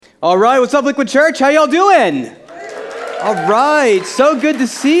All right, what's up, Liquid Church? How y'all doing? All right, so good to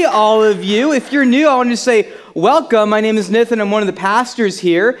see all of you. If you're new, I want to say welcome. My name is Nathan. I'm one of the pastors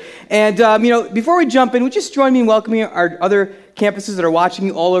here. And, before we jump in, would you just join me in welcoming our other campuses that are watching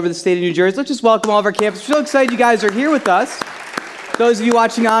all over the state of New Jersey? Let's just welcome all of our campuses. We're so excited you guys are here with us. Those of you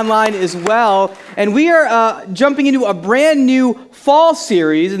watching online as well. And we are jumping into a brand new fall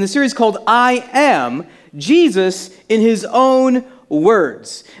series, and the series called I Am, Jesus in His Own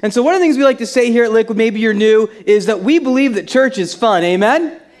Words. And so one of the things we like to say here at Liquid, maybe you're new, is that we believe that church is fun,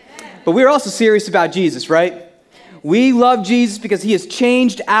 amen? But we're also serious about Jesus, right? We love Jesus because He has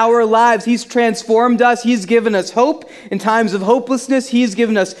changed our lives. He's transformed us. He's given us hope in times of hopelessness. He's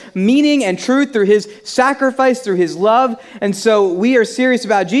given us meaning and truth through His sacrifice, through His love. And so we are serious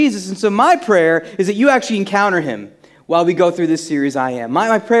about Jesus. And so my prayer is that you actually encounter Him while we go through this series, I Am.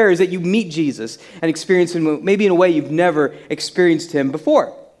 My prayer is that you meet Jesus and experience Him maybe in a way you've never experienced Him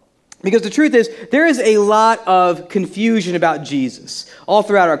before. Because the truth is, there is a lot of confusion about Jesus all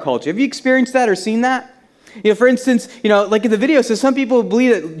throughout our culture. Have you experienced that or seen that? For instance, like in the video, so some people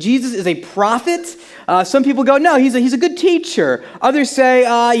believe that Jesus is a prophet. Some people go, no, he's a good teacher. Others say,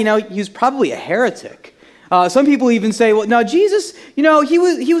 he was probably a heretic. Some people even say, well, no, Jesus, he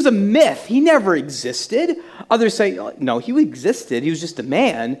was a myth. He never existed. Others say, no, he existed. He was just a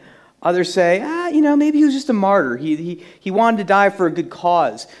man. Others say, maybe he was just a martyr. He wanted to die for a good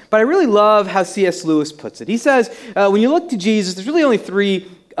cause. But I really love how C.S. Lewis puts it. He says, when you look to Jesus, there's really only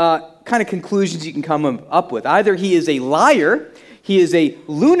three kind of conclusions you can come up with. Either he is a liar, he is a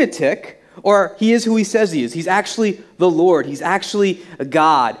lunatic, or he is who he says he is. He's actually the Lord. He's actually a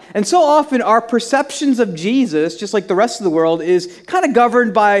God. And so often our perceptions of Jesus, just like the rest of the world, is kind of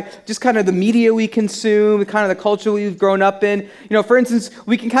governed by just kind of the media we consume, kind of the culture we've grown up in. For instance,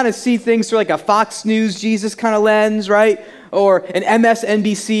 we can kind of see things through like a Fox News Jesus kind of lens, right? Or an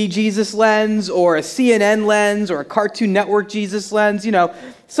MSNBC Jesus lens, or a CNN lens, or a Cartoon Network Jesus lens,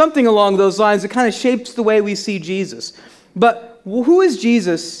 something along those lines that kind of shapes the way we see Jesus. But who is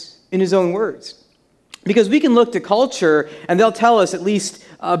Jesus in His own words? Because we can look to culture and they'll tell us at least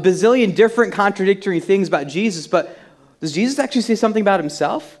a bazillion different contradictory things about Jesus, but does Jesus actually say something about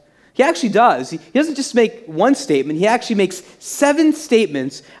Himself? He actually does. He doesn't just make one statement. He actually makes 7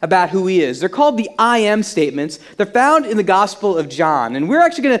 statements about who He is. They're called the I Am statements. They're found in the Gospel of John. And we're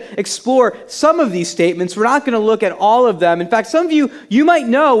actually going to explore some of these statements. We're not going to look at all of them. In fact, some of you might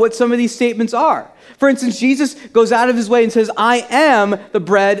know what some of these statements are. For instance, Jesus goes out of His way and says, I am the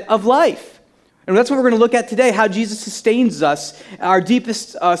bread of life. And that's what we're going to look at today, how Jesus sustains us, our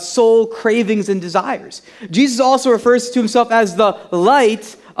deepest soul cravings and desires. Jesus also refers to Himself as the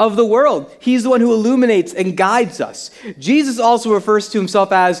light of the world. He's the one who illuminates and guides us. Jesus also refers to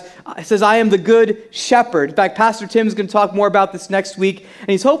Himself as, says, I am the good shepherd. In fact, Pastor Tim's going to talk more about this next week, and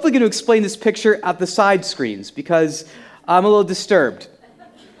he's hopefully going to explain this picture at the side screens because I'm a little disturbed.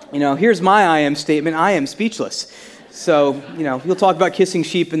 Here's my I am statement. I am speechless. So, he'll talk about kissing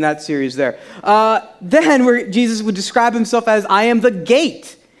sheep in that series there. Then where Jesus would describe Himself as, I am the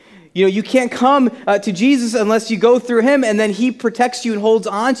gate. You can't come to Jesus unless you go through Him, and then He protects you and holds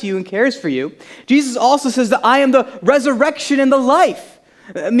on to you and cares for you. Jesus also says that I am the resurrection and the life,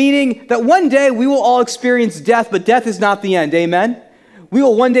 meaning that one day we will all experience death, but death is not the end. Amen? We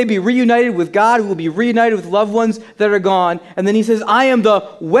will one day be reunited with God. We will be reunited with loved ones that are gone. And then He says, I am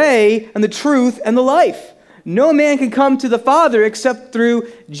the way and the truth and the life. No man can come to the Father except through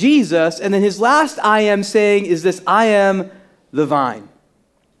Jesus. And then His last I am saying is this, I am the vine.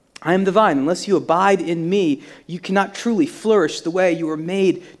 I am the vine. Unless you abide in me, you cannot truly flourish the way you were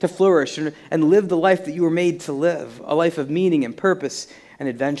made to flourish and live the life that you were made to live, a life of meaning and purpose and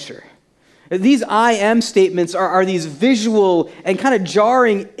adventure. These I am statements are these visual and kind of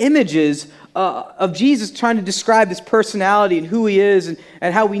jarring images of Jesus trying to describe His personality and who He is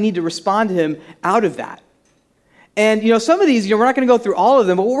and how we need to respond to Him out of that. And, some of these, we're not going to go through all of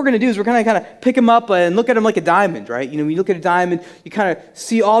them, but what we're going to do is we're going to kind of pick them up and look at them like a diamond, right? When you look at a diamond, you kind of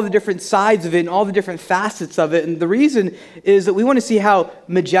see all the different sides of it and all the different facets of it. And the reason is that we want to see how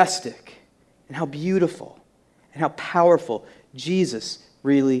majestic and how beautiful and how powerful Jesus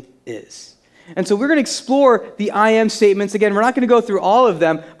really is. And so we're going to explore the I am statements. Again, we're not going to go through all of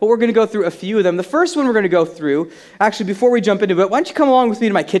them, but we're going to go through a few of them. The first one we're going to go through, actually, before we jump into it, why don't you come along with me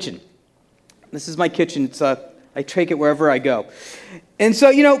to my kitchen? This is my kitchen. I take it wherever I go. And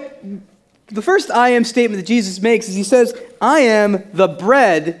so, the first I am statement that Jesus makes is He says, I am the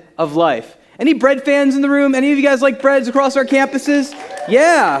bread of life. Any bread fans in the room? Any of you guys like breads across our campuses?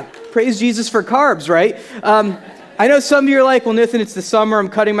 Yeah, praise Jesus for carbs, right? I know some of you are like, well, Nathan, it's the summer. I'm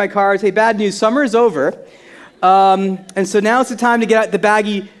cutting my carbs. Hey, bad news, summer is over. And so now it's the time to get out the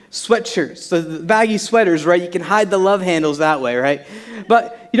baggy sweatshirts, the baggy sweaters, right? You can hide the love handles that way, right?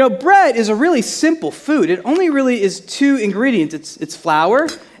 But, bread is a really simple food. It only really is two ingredients. It's flour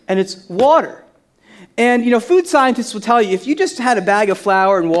and it's water. And, food scientists will tell you, if you just had a bag of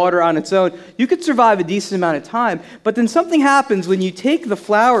flour and water on its own, you could survive a decent amount of time. But then something happens when you take the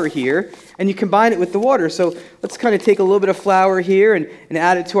flour here and you combine it with the water. So let's kind of take a little bit of flour here and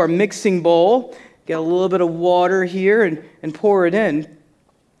add it to our mixing bowl. Get a little bit of water here and pour it in.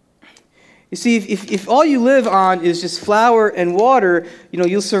 You see, if all you live on is just flour and water,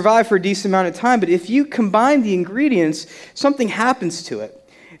 you'll survive for a decent amount of time. But if you combine the ingredients, something happens to it.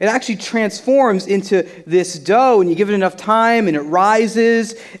 It actually transforms into this dough, and you give it enough time, and it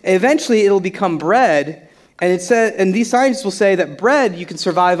rises. Eventually, it'll become bread. And these scientists will say that bread you can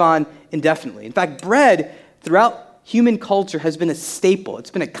survive on indefinitely. In fact, bread throughout human culture has been a staple.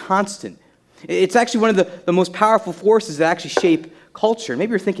 It's been a constant. It's actually one of the most powerful forces that actually shape culture. Maybe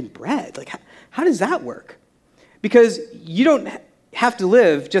you're thinking, bread? Like, how does that work? Because you don't have to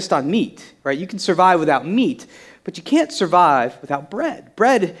live just on meat, right? You can survive without meat. But you can't survive without bread.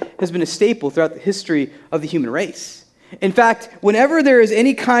 Bread has been a staple throughout the history of the human race. In fact, whenever there is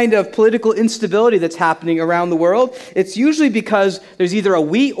any kind of political instability that's happening around the world, it's usually because there's either a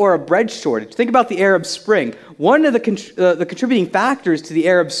wheat or a bread shortage. Think about the Arab Spring. One of the contributing factors to the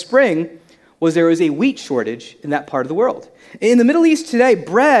Arab Spring was there was a wheat shortage in that part of the world. In the Middle East today,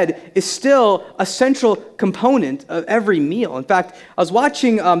 bread is still a central component of every meal. In fact, I was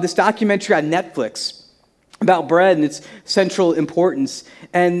watching this documentary on Netflix about bread and its central importance,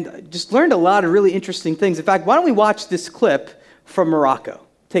 and just learned a lot of really interesting things. In fact, why don't we watch this clip from Morocco?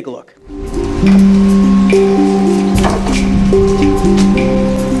 Take a look.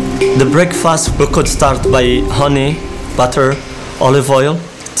 The breakfast we could start by honey, butter, olive oil,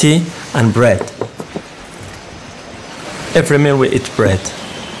 tea, and bread. Every meal we eat bread.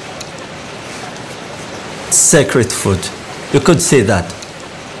 Sacred food. You could say that.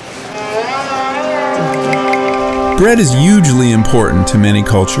 Bread is hugely important to many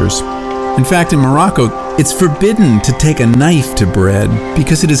cultures. In fact, in Morocco, it's forbidden to take a knife to bread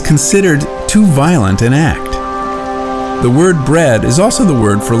because it is considered too violent an act. The word bread is also the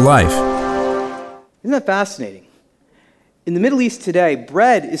word for life. Isn't that fascinating? In the Middle East today,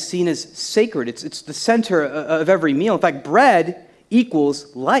 bread is seen as sacred. It's the center of every meal. In fact, bread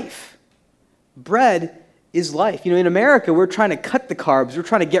equals life. Bread is life. In America, we're trying to cut the carbs. We're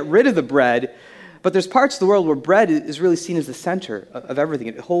trying to get rid of the bread. But there's parts of the world where bread is really seen as the center of everything.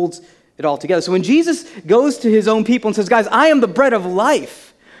 It holds it all together. So when Jesus goes to his own people and says, guys, I am the bread of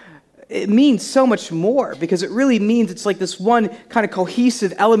life, it means so much more, because it really means it's like this one kind of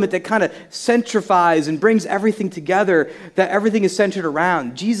cohesive element that kind of centrifies and brings everything together, that everything is centered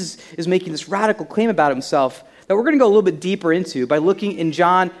around. Jesus is making this radical claim about himself that we're going to go a little bit deeper into by looking in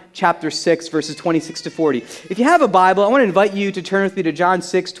John chapter 6, verses 26 to 40. If you have a Bible, I want to invite you to turn with me to John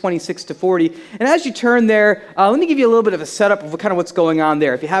 6, 26 to 40. And as you turn there, let me give you a little bit of a setup of kind of what's going on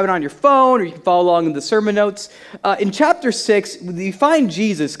there. If you have it on your phone, or you can follow along in the sermon notes. In chapter 6, you find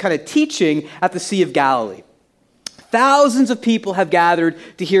Jesus kind of teaching at the Sea of Galilee. Thousands of people have gathered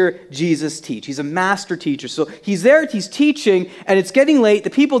to hear Jesus teach. He's a master teacher. So he's there, he's teaching, and it's getting late. The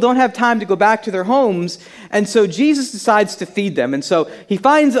people don't have time to go back to their homes, and so Jesus decides to feed them. And so he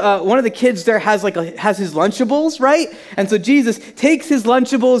finds one of the kids there has his Lunchables, right? And so Jesus takes his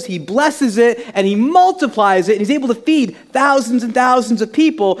Lunchables, he blesses it, and he multiplies it, and he's able to feed thousands and thousands of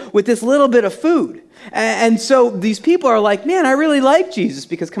people with this little bit of food. And so these people are like, man, I really like Jesus,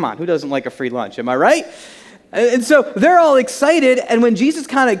 because come on, who doesn't like a free lunch? Am I right? And so they're all excited, and when Jesus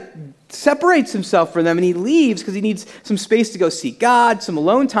kind of separates himself from them and he leaves because he needs some space to go seek God, some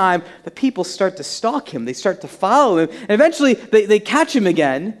alone time, the people start to stalk him. They start to follow him, and eventually they catch him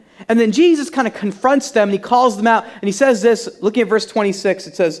again, and then Jesus kind of confronts them, and he calls them out, and he says this, looking at verse 26,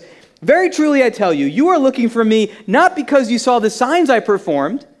 it says, "Very truly I tell you, you are looking for me not because you saw the signs I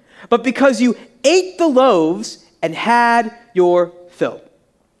performed, but because you ate the loaves and had your fill."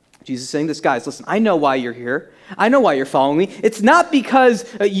 Jesus is saying this, guys, listen, I know why you're here. I know why you're following me. It's not because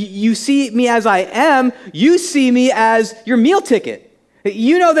you see me as I am. You see me as your meal ticket.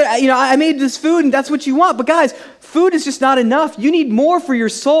 You know that I made this food and that's what you want. But guys, food is just not enough. You need more for your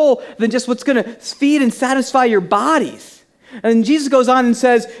soul than just what's going to feed and satisfy your bodies. And Jesus goes on and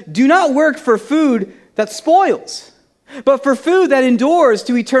says, do not work for food that spoils, but for food that endures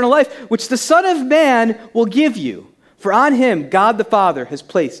to eternal life, which the Son of Man will give you. For on him, God the Father has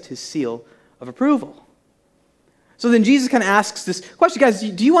placed his seal of approval. So then Jesus kind of asks this question, guys,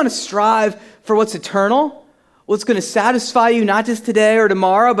 do you want to strive for what's eternal? What's going to satisfy you not just today or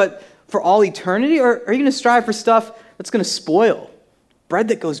tomorrow, but for all eternity? Or are you going to strive for stuff that's going to spoil, bread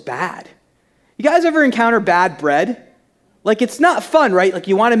that goes bad. You guys ever encounter bad bread? Like, it's not fun, right? Like,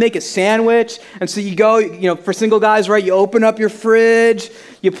 you want to make a sandwich, and so you go, for single guys, right, you open up your fridge,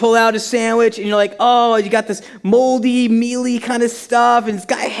 you pull out a sandwich, and you're like, oh, you got this moldy, mealy kind of stuff, and it's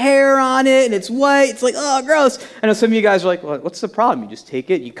got hair on it, and it's white. It's like, oh, gross. I know some of you guys are like, well, what's the problem? You just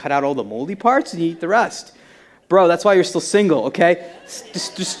take it, you cut out all the moldy parts, and you eat the rest. Bro, that's why you're still single, okay?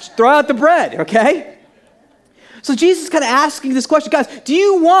 Just throw out the bread, okay? So Jesus is kind of asking this question, guys, do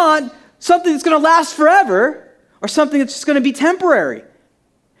you want something that's going to last forever, or something that's just going to be temporary?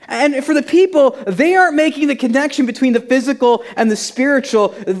 And for the people, they aren't making the connection between the physical and the spiritual.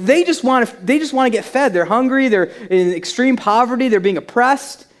 They just want to get fed. They're hungry. They're in extreme poverty. They're being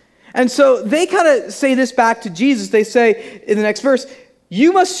oppressed. And so they kind of say this back to Jesus. They say in the next verse,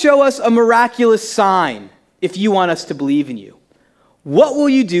 you must show us a miraculous sign if you want us to believe in you. What will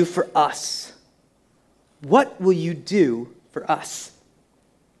you do for us? What will you do for us?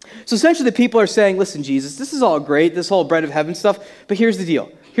 So essentially the people are saying, listen, Jesus, this is all great, this whole bread of heaven stuff, but here's the deal.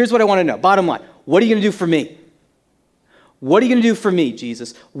 Here's what I want to know. Bottom line, what are you going to do for me? What are you going to do for me,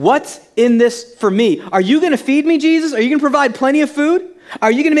 Jesus? What's in this for me? Are you going to feed me, Jesus? Are you going to provide plenty of food?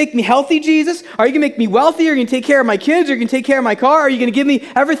 Are you going to make me healthy, Jesus? Are you going to make me wealthy? Are you going to take care of my kids? Are you going to take care of my car? Are you going to give me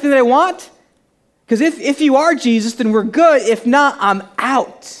everything that I want? Because if you are Jesus, then we're good. If not, I'm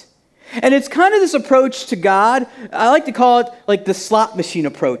out. And it's kind of this approach to God. I like to call it like the slot machine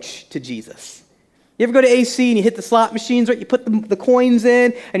approach to Jesus. You ever go to AC and you hit the slot machines, right? You put the coins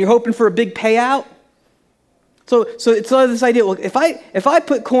in and you're hoping for a big payout. So it's this idea, well, if I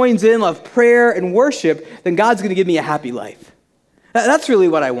put coins in of prayer and worship, then God's going to give me a happy life. That's really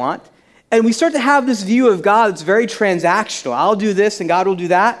what I want. And we start to have this view of God that's very transactional. I'll do this and God will do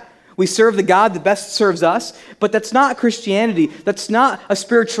that. We serve the God that best serves us, but that's not Christianity. That's not a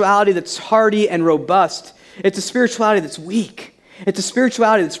spirituality that's hardy and robust. It's a spirituality that's weak. It's a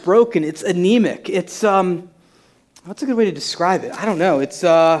spirituality that's broken. It's anemic. It's, what's a good way to describe it? I don't know. It's,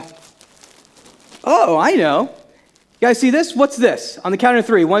 I know. You guys see this? What's this? On the count of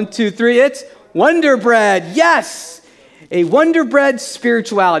 3. 1, 2, 3. It's Wonder Bread. Yes! A Wonder Bread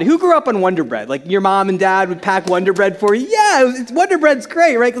spirituality. Who grew up on Wonder Bread? Like your mom and dad would pack Wonder Bread for you? Yeah, Wonder Bread's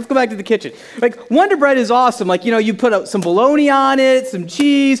great, right? Let's go back to the kitchen. Like Wonder Bread is awesome. Like, you put out some bologna on it, some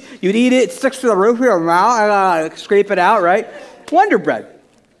cheese, you'd eat it, it sticks to the roof of your mouth, scrape it out, right? Wonder Bread.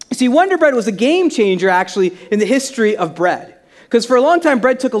 You see, Wonder Bread was a game changer, actually, in the history of bread. Because for a long time,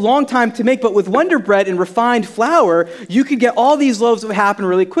 bread took a long time to make, but with Wonder Bread and refined flour, you could get all these loaves that would happen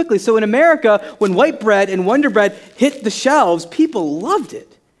really quickly. So in America, when white bread and Wonder Bread hit the shelves, people loved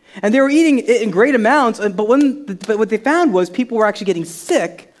it. And they were eating it in great amounts, but what they found was people were actually getting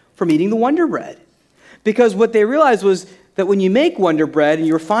sick from eating the Wonder Bread. Because what they realized was that when you make Wonder Bread and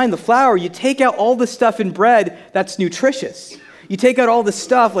you refine the flour, you take out all the stuff in bread that's nutritious. You take out all the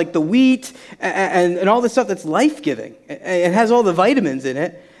stuff like the wheat and all the stuff that's life-giving. It has all the vitamins in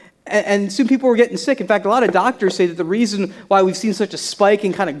it. And soon people were getting sick. In fact, a lot of doctors say that the reason why we've seen such a spike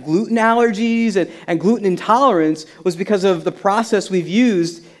in kind of gluten allergies and gluten intolerance was because of the process we've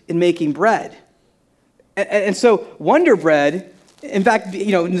used in making bread. And so Wonder Bread, in fact,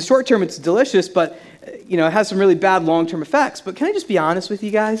 in the short term it's delicious, but it has some really bad long-term effects. But can I just be honest with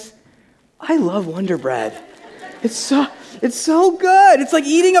you guys? I love Wonder Bread. It's so good. It's like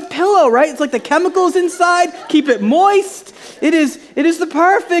eating a pillow, right? It's like the chemicals inside keep it moist. It is the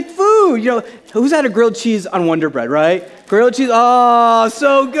perfect food. Who's had a grilled cheese on Wonder Bread, right? Grilled cheese, oh,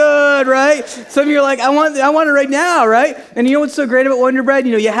 so good, right? Some of you are like, I want it right now, right? And you know what's so great about Wonder Bread?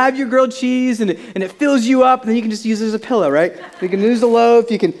 You have your grilled cheese and it fills you up, and then you can just use it as a pillow, right? You can use the loaf,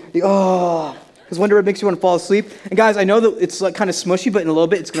 because Wonder Bread makes you want to fall asleep. And guys, I know that it's like kind of smushy, but in a little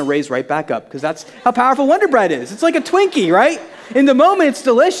bit, it's going to raise right back up because that's how powerful Wonder Bread is. It's like a Twinkie, right? In the moment, it's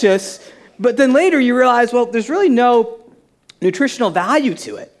delicious, but then later you realize, well, there's really no nutritional value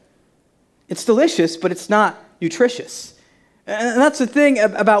to it. It's delicious, but it's not nutritious. And that's the thing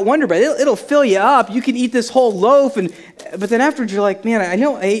about Wonder Bread. It'll fill you up. You can eat this whole loaf, but then afterwards you're like, man, I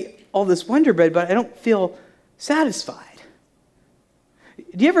know I ate all this Wonder Bread, but I don't feel satisfied.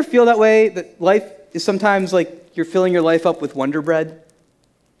 Do you ever feel that way, that life is sometimes like you're filling your life up with Wonder Bread?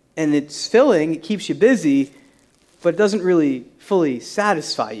 And it's filling, it keeps you busy, but it doesn't really fully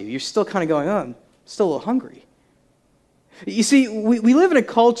satisfy you. You're still kind of going, I'm still a little hungry. You see, we live in a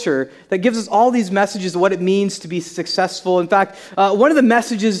culture that gives us all these messages of what it means to be successful. In fact, one of the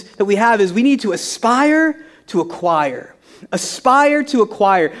messages that we have is we need to aspire to acquire. Aspire to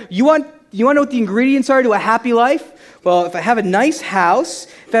acquire. You want to know what the ingredients are to a happy life? Well, if I have a nice house,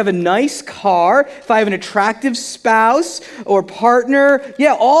 if I have a nice car, if I have an attractive spouse or partner,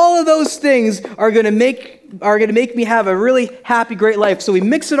 all of those things are going to make are going to make me have a really happy, great life. So we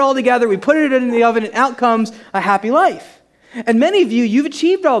mix it all together, we put it in the oven, and out comes a happy life. And many of you, you've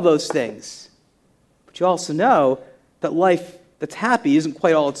achieved all those things. But you also know that life that's happy isn't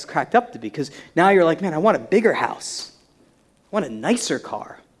quite all it's cracked up to be, because now you're like, man, I want a bigger house. I want a nicer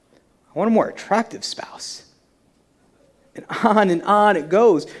car. I want a more attractive spouse. And on it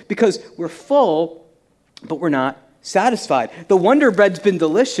goes, because we're full, but we're not satisfied. The Wonder Bread's been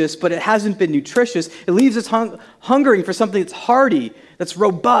delicious, but it hasn't been nutritious. It leaves us hungering for something that's hearty, that's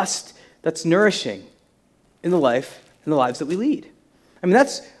robust, that's nourishing in the lives that we lead. I mean,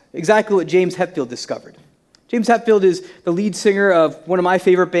 that's exactly what James Hetfield discovered. James Hetfield is the lead singer of one of my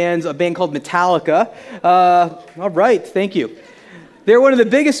favorite bands, a band called Metallica. All right, thank you. They're one of the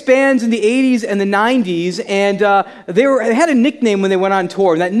biggest bands in the 80s and the 90s, and they had a nickname when they went on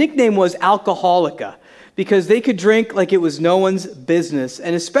tour, and that nickname was Alcoholica, because they could drink like it was no one's business,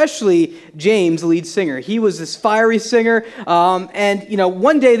 and especially James, the lead singer. He was this fiery singer, and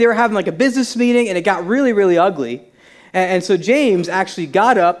one day they were having like a business meeting, and it got really, really ugly, and so James actually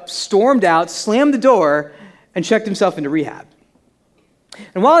got up, stormed out, slammed the door, and checked himself into rehab.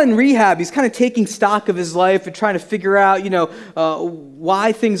 And while in rehab, he's kind of taking stock of his life and trying to figure out,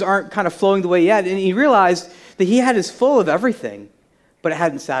 why things aren't kind of flowing the way he had. And he realized that he had his full of everything, but it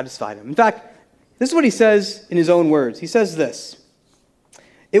hadn't satisfied him. In fact, this is what he says in his own words. He says this: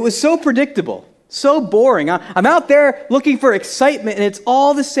 "It was so predictable, so boring. I'm out there looking for excitement, and it's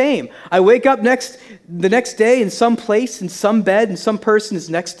all the same. I wake up the next day in some place, in some bed, and some person is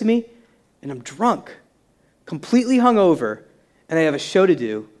next to me, and I'm drunk, completely hungover, and I have a show to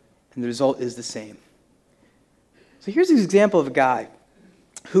do, and the result is the same." So here's an example of a guy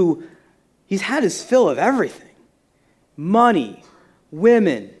who he's had his fill of everything: money,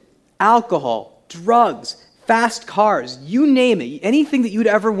 women, alcohol, drugs, fast cars, you name it, anything that you'd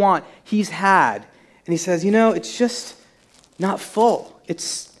ever want, he's had. And he says, it's just not full.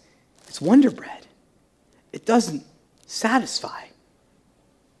 It's Wonder Bread. It doesn't satisfy.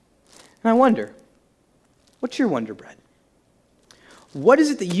 And I wonder, what's your Wonder Bread? What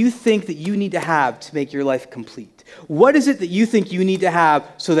is it that you think that you need to have to make your life complete? What is it that you think you need to have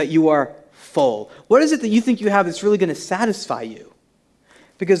so that you are full? What is it that you think you have that's really going to satisfy you?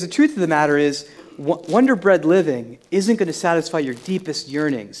 Because the truth of the matter is, Wonder Bread living isn't going to satisfy your deepest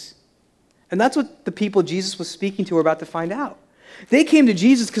yearnings. And that's what the people Jesus was speaking to were about to find out. They came to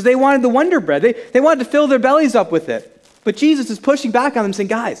Jesus because they wanted the Wonder Bread. They wanted to fill their bellies up with it. But Jesus is pushing back on them, saying,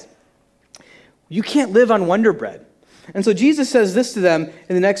 guys, you can't live on Wonder Bread. And so Jesus says this to them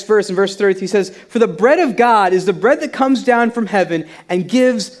in the next verse, in verse 30. He says, "For the bread of God is the bread that comes down from heaven and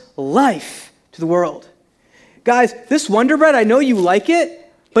gives life to the world." Guys, this Wonder Bread, I know you like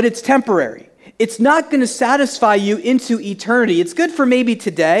it, but it's temporary. It's not going to satisfy you into eternity. It's good for maybe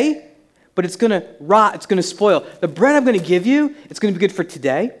today, but it's going to rot. It's going to spoil. The bread I'm going to give you, it's going to be good for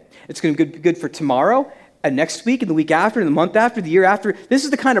today. It's going to be good for tomorrow, and next week, and the week after, and the month after, the year after. This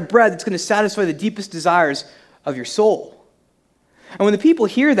is the kind of bread that's going to satisfy the deepest desires of your soul. And when the people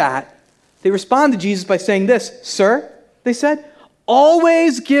hear that, they respond to Jesus by saying this: "Sir," they said,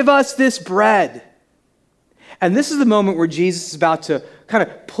 "always give us this bread." And this is the moment where Jesus is about to kind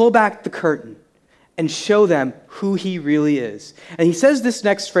of pull back the curtain and show them who he really is. And he says this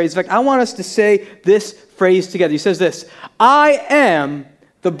next phrase. In fact, I want us to say this phrase together. He says this: "I am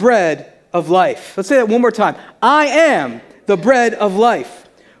the bread of life." Let's say that one more time. "I am the bread of life.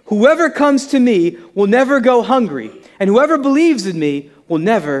 Whoever comes to me will never go hungry, and whoever believes in me will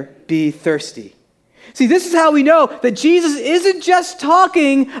never be thirsty." See, this is how we know that Jesus isn't just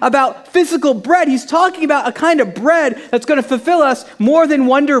talking about physical bread. He's talking about a kind of bread that's going to fulfill us more than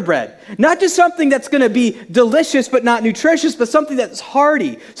Wonder Bread. Not just something that's going to be delicious but not nutritious, but something that's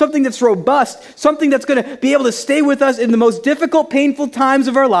hearty, something that's robust, something that's going to be able to stay with us in the most difficult, painful times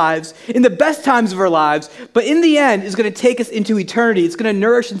of our lives, in the best times of our lives, but in the end is going to take us into eternity. It's going to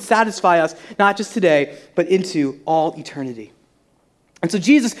nourish and satisfy us, not just today, but into all eternity. And so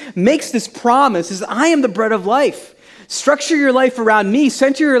Jesus makes this promise, he says, "I am the bread of life. Structure your life around me,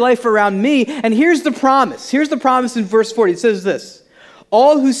 center your life around me." And here's the promise. Here's the promise in verse 40. It says this: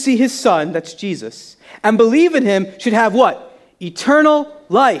 "All who see his son," that's Jesus, "and believe in him should have" what? "Eternal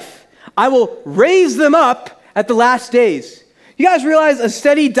life. I will raise them up at the last days." You guys realize a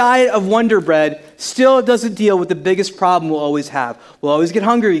steady diet of Wonder Bread still doesn't deal with the biggest problem we'll always have. We'll always get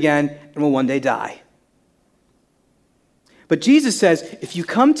hungry again, and we'll one day die. But Jesus says, if you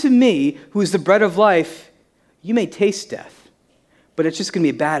come to me, who is the bread of life, you may taste death, but it's just going to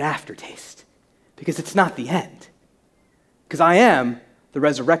be a bad aftertaste, because it's not the end. Because I am the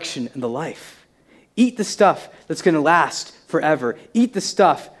resurrection and the life. Eat the stuff that's going to last forever. Eat the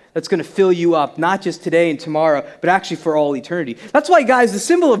stuff that's going to fill you up, not just today and tomorrow, but actually for all eternity. That's why, guys, the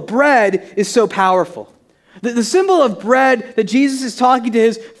symbol of bread is so powerful. The symbol of bread that Jesus is talking to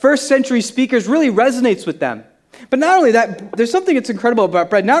his first century speakers really resonates with them. But not only that, there's something that's incredible about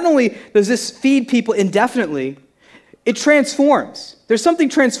bread. Not only does this feed people indefinitely, it transforms. There's something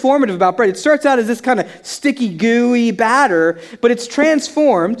transformative about bread. It starts out as this kind of sticky, gooey batter, but it's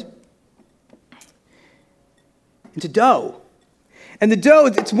transformed into dough. And the dough,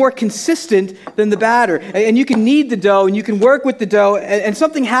 it's more consistent than the batter. And you can knead the dough, and you can work with the dough, and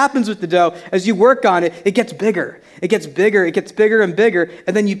something happens with the dough. As you work on it, it gets bigger. It gets bigger, it gets bigger and bigger.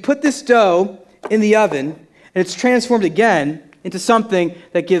 And then you put this dough in the oven, and it's transformed again into something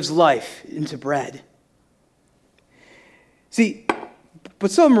that gives life, into bread. See,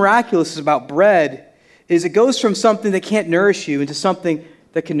 what's so miraculous about bread is it goes from something that can't nourish you into something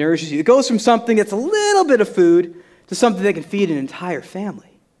that can nourish you. It goes from something that's a little bit of food to something that can feed an entire family.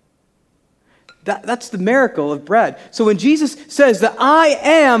 That's the miracle of bread. So when Jesus says that I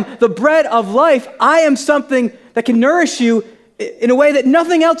am the bread of life, I am something that can nourish you in a way that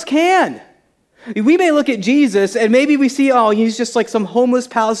nothing else can. We may look at Jesus and maybe we see, oh, he's just like some homeless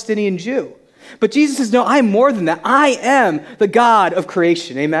Palestinian Jew. But Jesus says, no, I'm more than that. I am the God of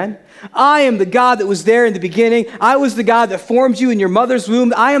creation, amen? I am the God that was there in the beginning. I was the God that formed you in your mother's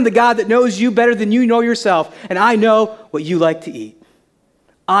womb. I am the God that knows you better than you know yourself. And I know what you like to eat.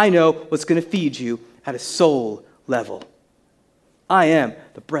 I know what's going to feed you at a soul level. I am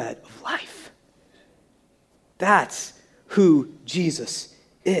the bread of life. That's who Jesus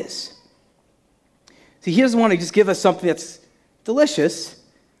is. See, he doesn't want to just give us something that's delicious,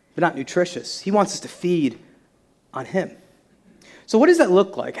 but not nutritious. He wants us to feed on him. So what does that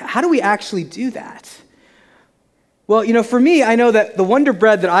look like? How do we actually do that? Well, for me, I know that the Wonder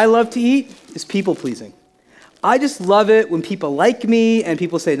Bread that I love to eat is people-pleasing. I just love it when people like me and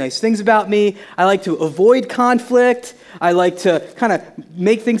people say nice things about me. I like to avoid conflict. I like to kind of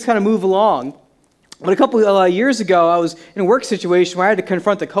make things kind of move along. But a couple of years ago, I was in a work situation where I had to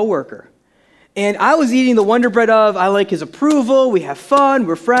confront a coworker. And I was eating the Wonder Bread of, I like his approval, we have fun,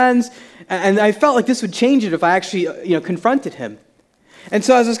 we're friends, and I felt like this would change it if I actually, confronted him. And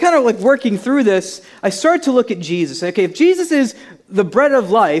so as I was kind of like working through this, I started to look at Jesus. Okay, if Jesus is the bread of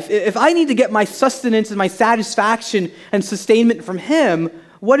life, if I need to get my sustenance and my satisfaction and sustainment from him,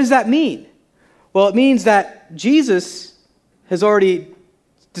 what does that mean? Well, it means that Jesus has already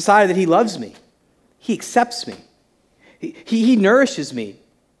decided that he loves me. He accepts me. He nourishes me.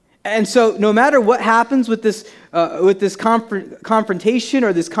 And so no matter what happens with this confrontation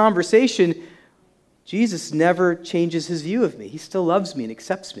or this conversation, Jesus never changes his view of me. He still loves me and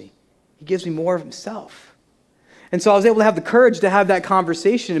accepts me. He gives me more of himself. And so I was able to have the courage to have that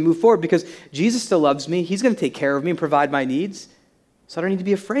conversation and move forward because Jesus still loves me. He's going to take care of me and provide my needs. So I don't need to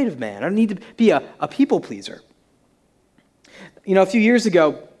be afraid of man. I don't need to be a people pleaser. A few years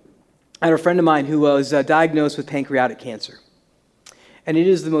ago, I had a friend of mine who was diagnosed with pancreatic cancer. And it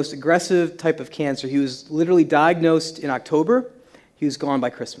is the most aggressive type of cancer. He was literally diagnosed in October. He was gone by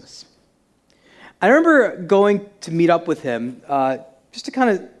Christmas. I remember going to meet up with him just to kind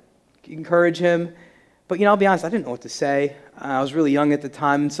of encourage him. But, I'll be honest, I didn't know what to say. I was really young at the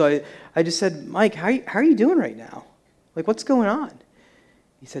time. And so I just said, Mike, how are you doing right now? Like, what's going on?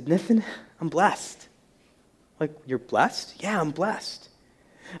 He said, Nathan, I'm blessed. Like, you're blessed? Yeah, I'm blessed.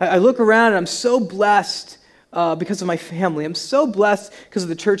 I look around and I'm so blessed because of my family. I'm so blessed because of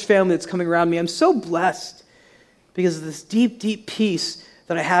the church family that's coming around me. I'm so blessed because of this deep, deep peace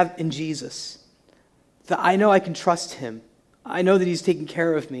that I have in Jesus. That I know I can trust him. I know that he's taking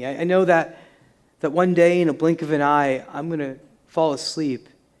care of me. I know that one day in a blink of an eye, I'm going to fall asleep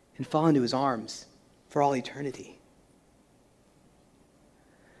and fall into his arms for all eternity.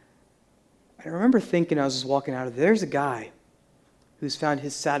 I remember thinking, I was just walking out of there, there's a guy who's found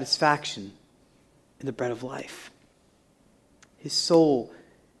his satisfaction in the bread of life. His soul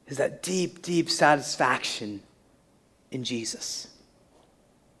is that deep, deep satisfaction in Jesus.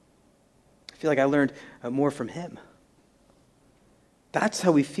 I feel like I learned more from him. That's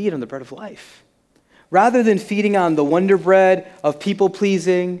how we feed on the bread of life. Rather than feeding on the Wonder Bread of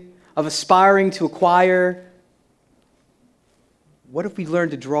people-pleasing, of aspiring to acquire, what if we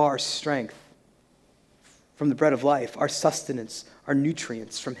learn to draw our strength from the bread of life, our sustenance, our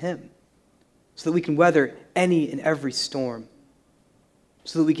nutrients from him, so that we can weather any and every storm,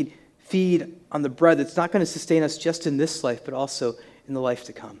 so that we can feed on the bread that's not going to sustain us just in this life, but also in the life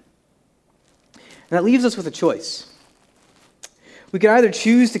to come. And that leaves us with a choice. We can either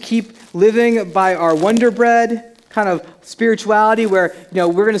choose to keep living by our Wonder Bread kind of spirituality where,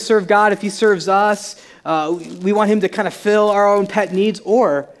 we're going to serve God if he serves us. We want him to kind of fill our own pet needs,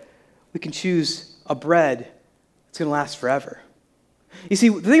 or we can choose a bread that's going to last forever. You see,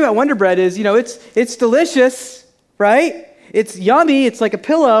 the thing about Wonder Bread is, it's delicious, right? It's yummy, it's like a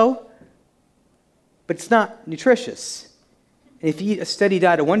pillow, but it's not nutritious. And if you eat a steady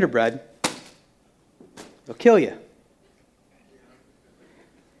diet of Wonder Bread, it'll kill you.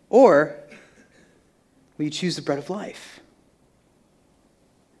 Or will you choose the bread of life?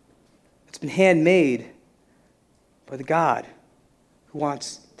 It's been handmade by the God who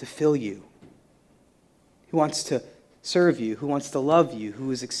wants to fill you, who wants to serve you, who wants to love you, who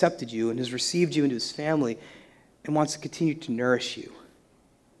has accepted you and has received you into his family and wants to continue to nourish you.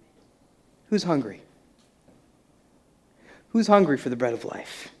 Who's hungry? Who's hungry for the bread of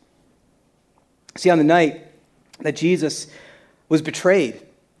life? See, on the night that Jesus was betrayed,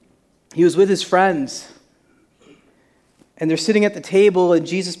 he was with his friends, and they're sitting at the table, and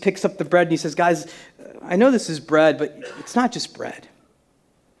Jesus picks up the bread, and he says, guys, I know this is bread, but it's not just bread.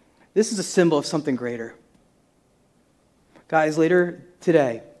 This is a symbol of something greater. Guys, later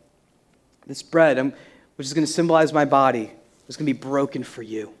today, this bread, which is going to symbolize my body, is going to be broken for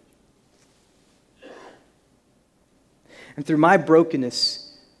you. And through my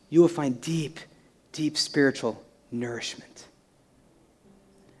brokenness, you will find deep, deep spiritual nourishment.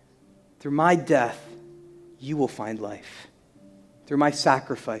 Through my death, you will find life. Through my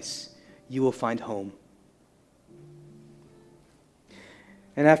sacrifice, you will find home.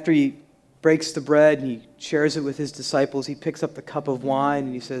 And after he breaks the bread and he shares it with his disciples, he picks up the cup of wine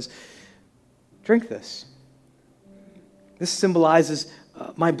and he says, drink this. This symbolizes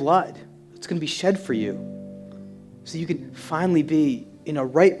my blood. It's going to be shed for you so you can finally be in a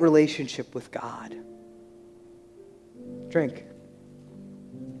right relationship with God. Drink.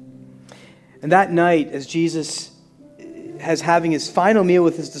 And that night, as Jesus is having his final meal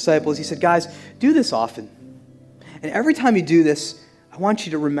with his disciples, he said, guys, do this often. And every time you do this, I want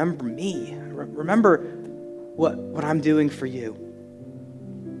you to remember me. Remember what I'm doing for you.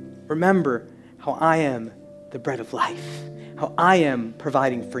 Remember how I am the bread of life, how I am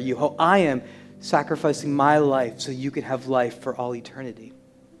providing for you, how I am sacrificing my life so you can have life for all eternity.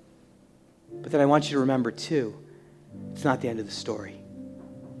 But then I want you to remember, too, it's not the end of the story.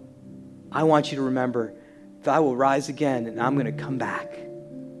 I want you to remember that I will rise again and I'm going to come back.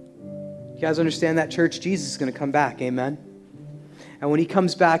 You guys understand that, church? Jesus is going to come back, amen? And when he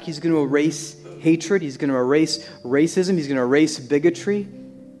comes back, he's going to erase hatred. He's going to erase racism. He's going to erase bigotry.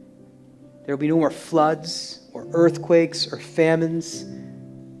 There will be no more floods or earthquakes or famines.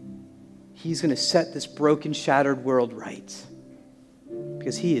 He's going to set this broken, shattered world right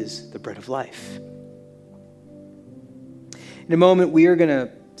because he is the bread of life. In a moment, we are going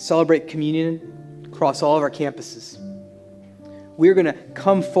to celebrate communion across all of our campuses. We're going to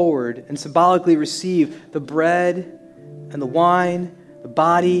come forward and symbolically receive the bread and the wine, the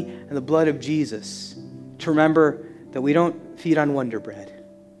body and the blood of Jesus, to remember that we don't feed on Wonder Bread.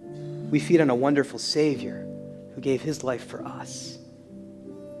 We feed on a wonderful Savior who gave his life for us.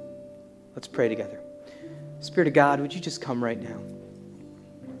 Let's pray together. Spirit of God, would you just come right now?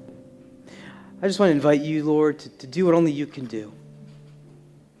 I just want to invite you, Lord, to do what only you can do.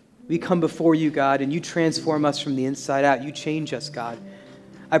 We come before you, God, and you transform us from the inside out. You change us, God.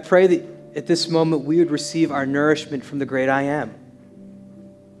 I pray that at this moment we would receive our nourishment from the great I am,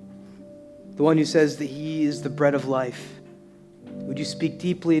 the one who says that he is the bread of life. Would you speak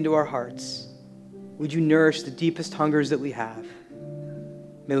deeply into our hearts? Would you nourish the deepest hungers that we have?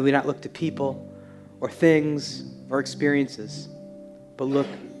 May we not look to people or things or experiences, but look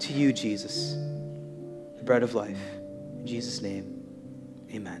to you, Jesus, the bread of life. In Jesus' name,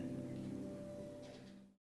 amen.